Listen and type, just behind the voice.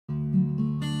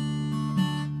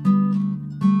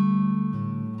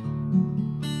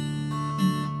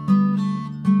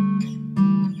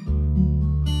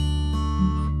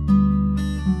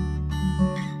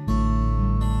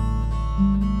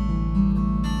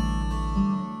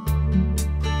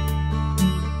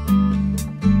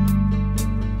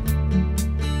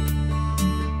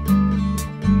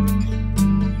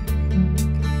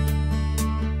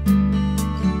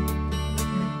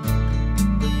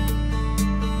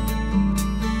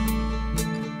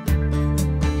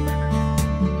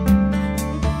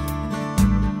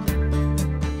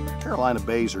Carolina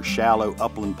bays are shallow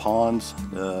upland ponds.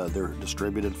 They're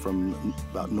distributed from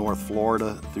about North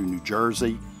Florida through New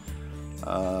Jersey.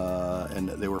 And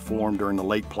they were formed during the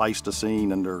late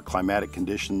Pleistocene under climatic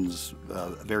conditions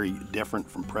very different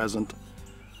from present.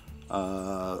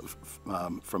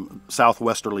 From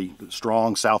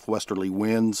strong southwesterly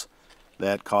winds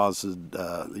that causes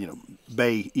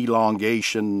bay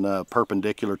elongation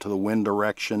perpendicular to the wind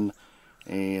direction,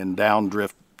 and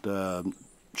downdrift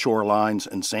shorelines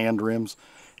and sand rims.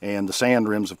 And the sand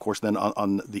rims, of course, then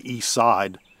on the east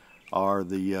side are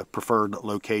the preferred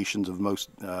locations of most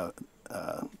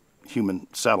human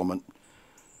settlement.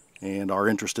 And our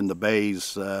interest in the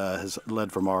bays has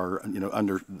led from our,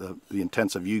 under the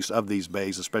intensive use of these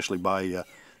bays, especially by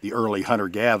the early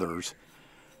hunter-gatherers.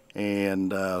 And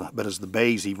but as the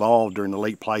bays evolved during the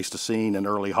late Pleistocene and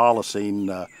early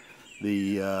Holocene,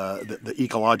 the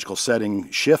ecological setting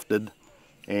shifted,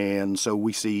 and so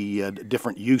we see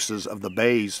different uses of the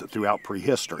bays throughout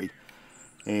prehistory.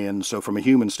 And so from a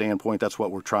human standpoint, that's what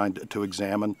we're trying to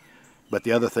examine. But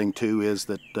the other thing too is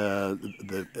that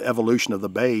the evolution of the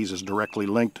bays is directly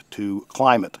linked to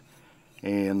climate.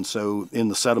 And so in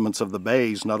the sediments of the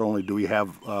bays, not only do we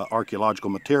have archaeological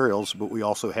materials, but we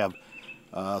also have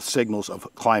signals of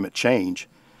climate change.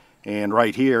 And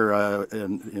right here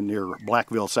in near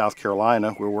Blackville, South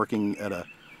Carolina, we're working at a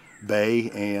bay,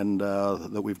 and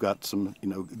that we've got some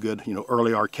good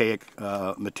early archaic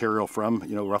material from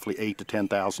roughly 8,000 to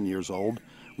 10,000 years old.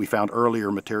 We found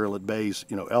earlier material at bays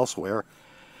elsewhere,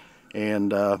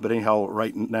 and but anyhow,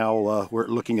 right now we're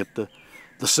looking at the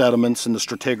sediments and the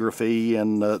stratigraphy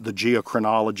and the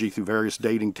geochronology through various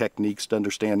dating techniques to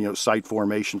understand site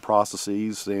formation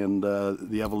processes and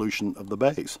the evolution of the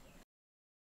bays.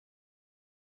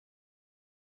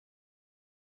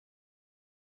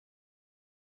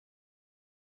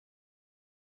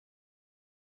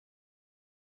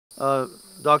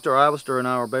 Dr. Ivester and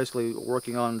I are basically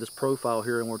working on this profile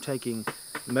here, and we're taking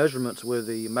measurements with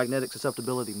the magnetic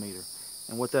susceptibility meter.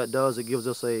 And what that does, it gives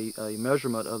us a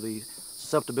measurement of the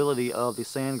susceptibility of the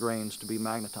sand grains to be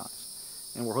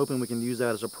magnetized. And we're hoping we can use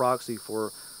that as a proxy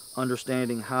for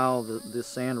understanding how this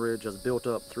sand ridge has built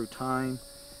up through time,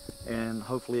 and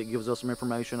hopefully it gives us some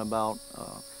information about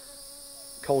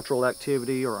cultural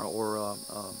activity or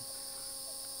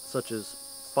such as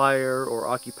fire or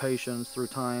occupations through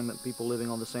time, that people living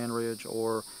on the sand ridge,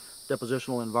 or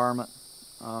depositional environment.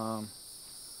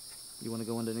 You want to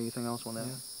go into anything else on that?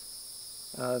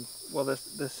 Yeah. Well,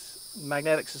 this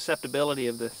magnetic susceptibility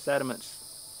of the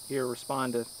sediments here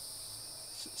respond to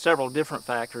several different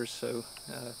factors. So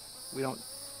we don't.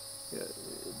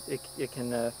 It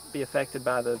can be affected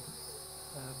by the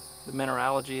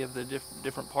mineralogy of the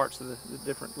different parts of the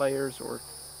different layers, or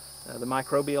the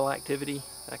microbial activity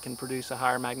that can produce a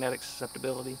higher magnetic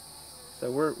susceptibility. So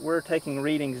we're taking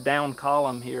readings down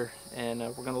column here, and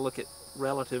we're going to look at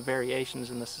relative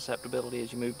variations in the susceptibility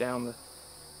as you move down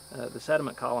the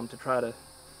sediment column, to try to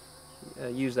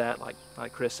use that, like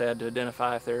Chris said, to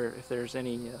identify if there's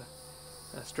any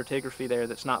stratigraphy there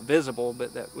that's not visible,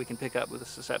 but that we can pick up with the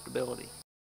susceptibility.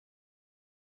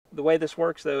 The way this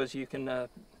works, though, is you can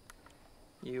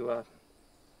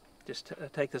just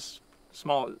take this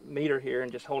small meter here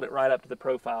and just hold it right up to the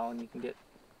profile, and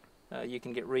you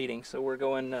can get readings. So we're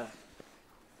going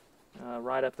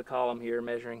right up the column here,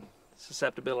 measuring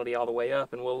susceptibility all the way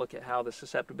up, and we'll look at how the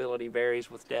susceptibility varies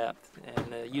with depth,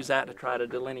 and use that to try to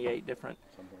delineate different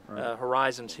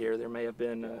horizons here. There may have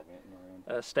been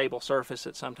a stable surface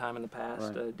at some time in the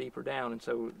past, deeper down, and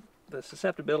so the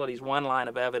susceptibility is one line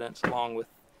of evidence, along with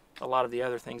a lot of the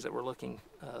other things that we're looking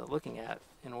at,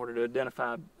 in order to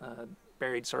identify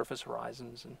buried surface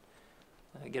horizons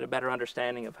and get a better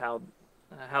understanding of how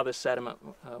this sediment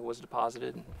was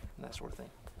deposited and that sort of thing.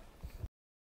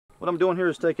 What I'm doing here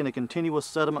is taking a continuous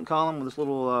sediment column with this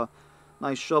little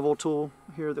nice shovel tool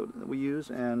here that we use,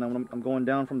 and I'm going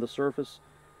down from the surface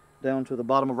down to the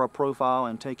bottom of our profile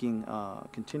and taking a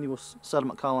continuous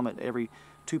sediment column at every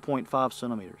 2.5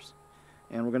 centimeters.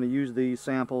 And we're going to use these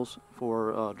samples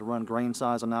to run grain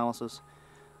size analysis,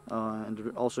 and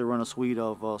to also run a suite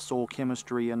of soil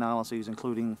chemistry analyses,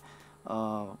 including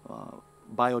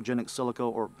biogenic silica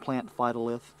or plant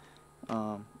phytolith,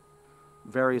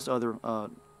 various other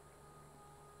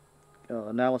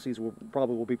analyses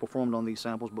will be performed on these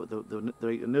samples, but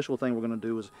the initial thing we're going to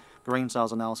do is grain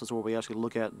size analysis, where we actually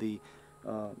look at the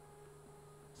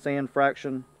sand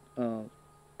fraction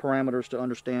parameters to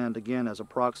understand, again, as a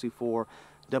proxy for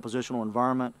depositional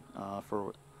environment,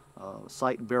 for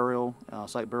site burial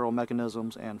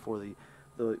mechanisms, and for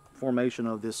the formation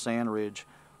of this sand ridge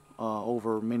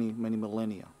over many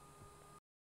millennia.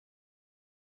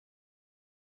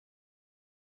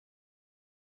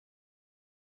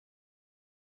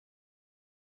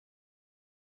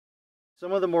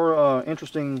 Some of the more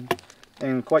interesting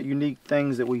and quite unique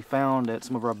things that we found at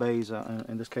some of our bays,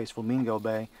 in this case Flamingo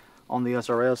Bay, on the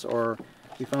SRS, are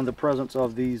we found the presence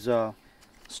of these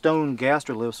stone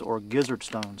gastroliths or gizzard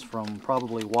stones from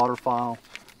probably waterfowl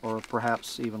or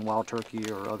perhaps even wild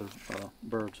turkey or other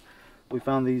birds. We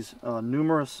found these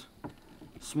numerous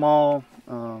small,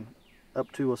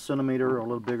 up to a centimeter or a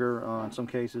little bigger in some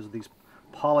cases, these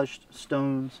polished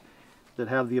stones that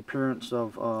have the appearance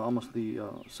of almost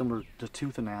similar to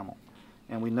tooth enamel.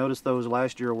 And we noticed those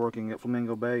last year working at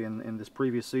Flamingo Bay in this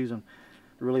previous season.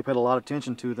 We really paid a lot of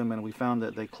attention to them, and we found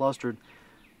that they clustered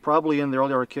probably in the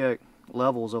early archaic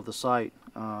levels of the site,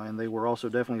 and they were also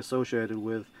definitely associated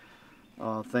with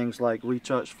things like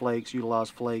retouched flakes,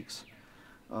 utilized flakes,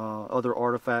 other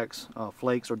artifacts,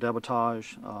 flakes or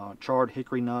debitage, charred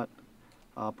hickory nut,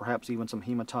 perhaps even some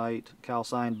hematite,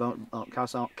 calcined bone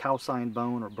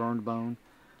or burned bone.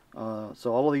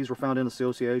 So all of these were found in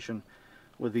association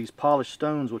with these polished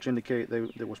stones, which indicate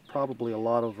there was probably a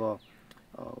lot of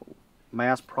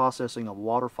mass processing of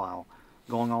waterfowl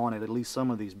going on at least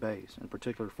some of these bays, in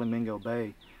particular Flamingo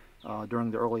Bay during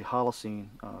the early Holocene,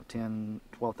 10,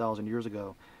 12,000 years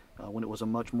ago, when it was a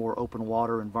much more open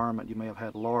water environment. You may have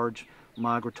had large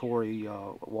migratory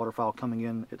waterfowl coming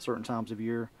in at certain times of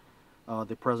year.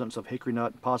 The presence of hickory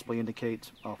nut possibly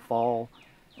indicates fall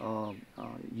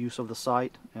use of the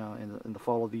site in the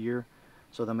fall of the year.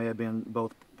 So there may have been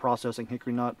both processing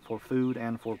hickory nut for food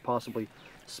and for possibly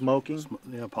smoking.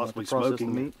 Yeah, possibly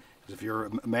smoking meat. If you're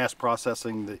mass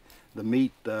processing the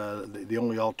meat, the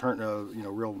only alternative,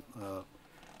 real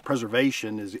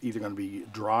preservation is either going to be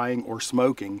drying or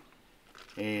smoking.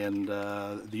 And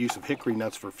the use of hickory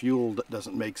nuts for fuel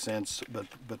doesn't make sense, but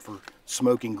for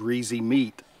smoking greasy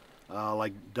meat,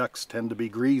 like ducks tend to be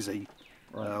greasy,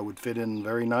 right, would fit in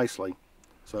very nicely.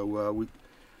 So we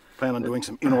plan on doing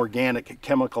some inorganic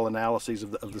chemical analyses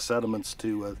of the sediments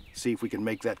to see if we can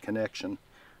make that connection.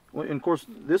 Well, and of course,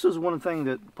 this is one thing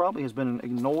that probably has been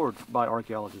ignored by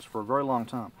archaeologists for a very long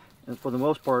time. And for the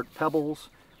most part, pebbles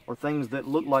or things that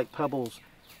look like pebbles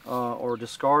are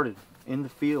discarded in the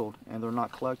field, and they're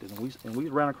not collected. And we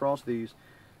ran across these.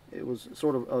 It was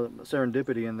sort of a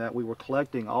serendipity in that we were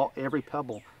collecting every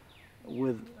pebble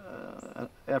with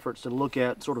efforts to look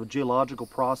at sort of geological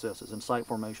processes and site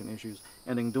formation issues.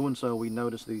 And in doing so, we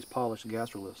noticed these polished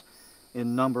gastroliths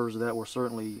in numbers that were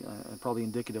certainly probably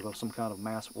indicative of some kind of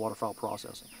mass waterfowl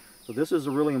processing. So this is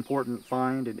a really important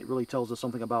find, and it really tells us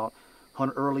something about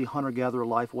early hunter-gatherer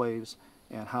life waves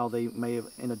and how they may have,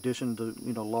 in addition to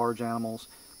large animals,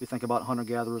 we think about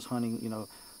hunter-gatherers hunting,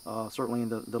 certainly in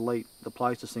the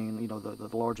Pleistocene, the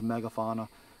large megafauna,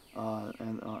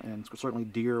 and certainly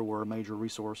deer were a major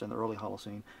resource in the early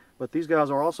Holocene. But these guys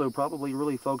are also probably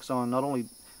really focused on not only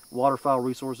waterfowl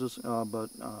resources, but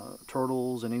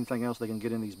turtles and anything else they can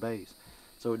get in these bays.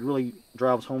 So it really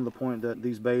drives home the point that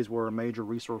these bays were a major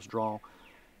resource draw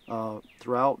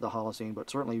throughout the Holocene, but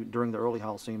certainly during the early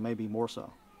Holocene, maybe more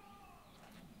so.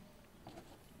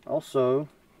 Also,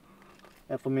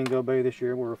 at Flamingo Bay this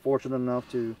year, we were fortunate enough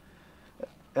to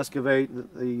excavate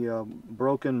the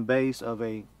broken base of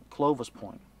a Clovis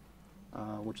point,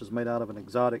 which is made out of an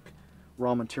exotic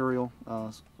raw material,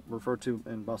 referred to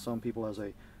by some people as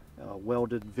a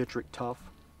welded vitric tuff.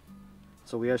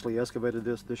 So we actually excavated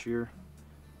this year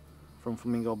from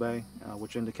Flamingo Bay,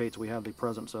 which indicates we have the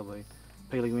presence of a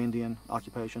Paleo-Indian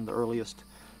occupation, the earliest,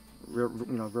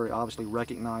 very obviously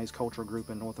recognized cultural group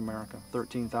in North America,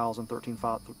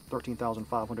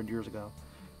 13,500 years ago.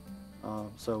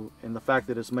 So, and the fact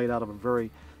that it's made out of a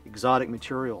very exotic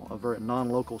material, a very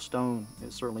non-local stone,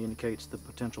 it certainly indicates the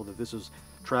potential that this has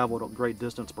traveled a great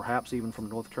distance, perhaps even from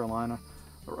North Carolina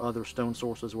or other stone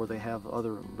sources where they have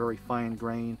other very fine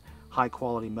grain, high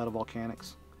quality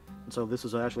metavolcanics. And so this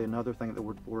is actually another thing that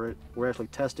we're actually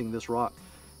testing this rock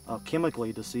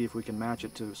chemically to see if we can match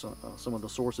it to some of the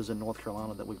sources in North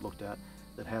Carolina that we've looked at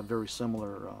that have very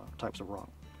similar types of rock.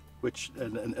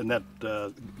 And that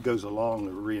goes along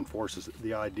and reinforces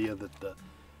the idea that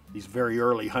these very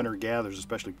early hunter-gatherers,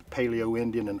 especially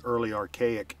Paleo-Indian and early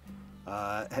Archaic,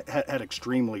 had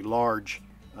extremely large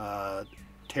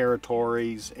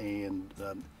territories and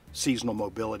seasonal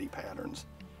mobility patterns.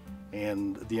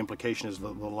 And the implication is that a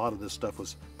lot of this stuff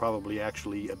was probably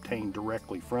actually obtained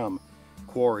directly from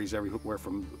quarries everywhere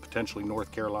from potentially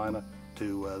North Carolina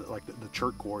to like the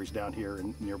chert quarries down here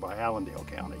in nearby Allendale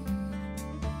County.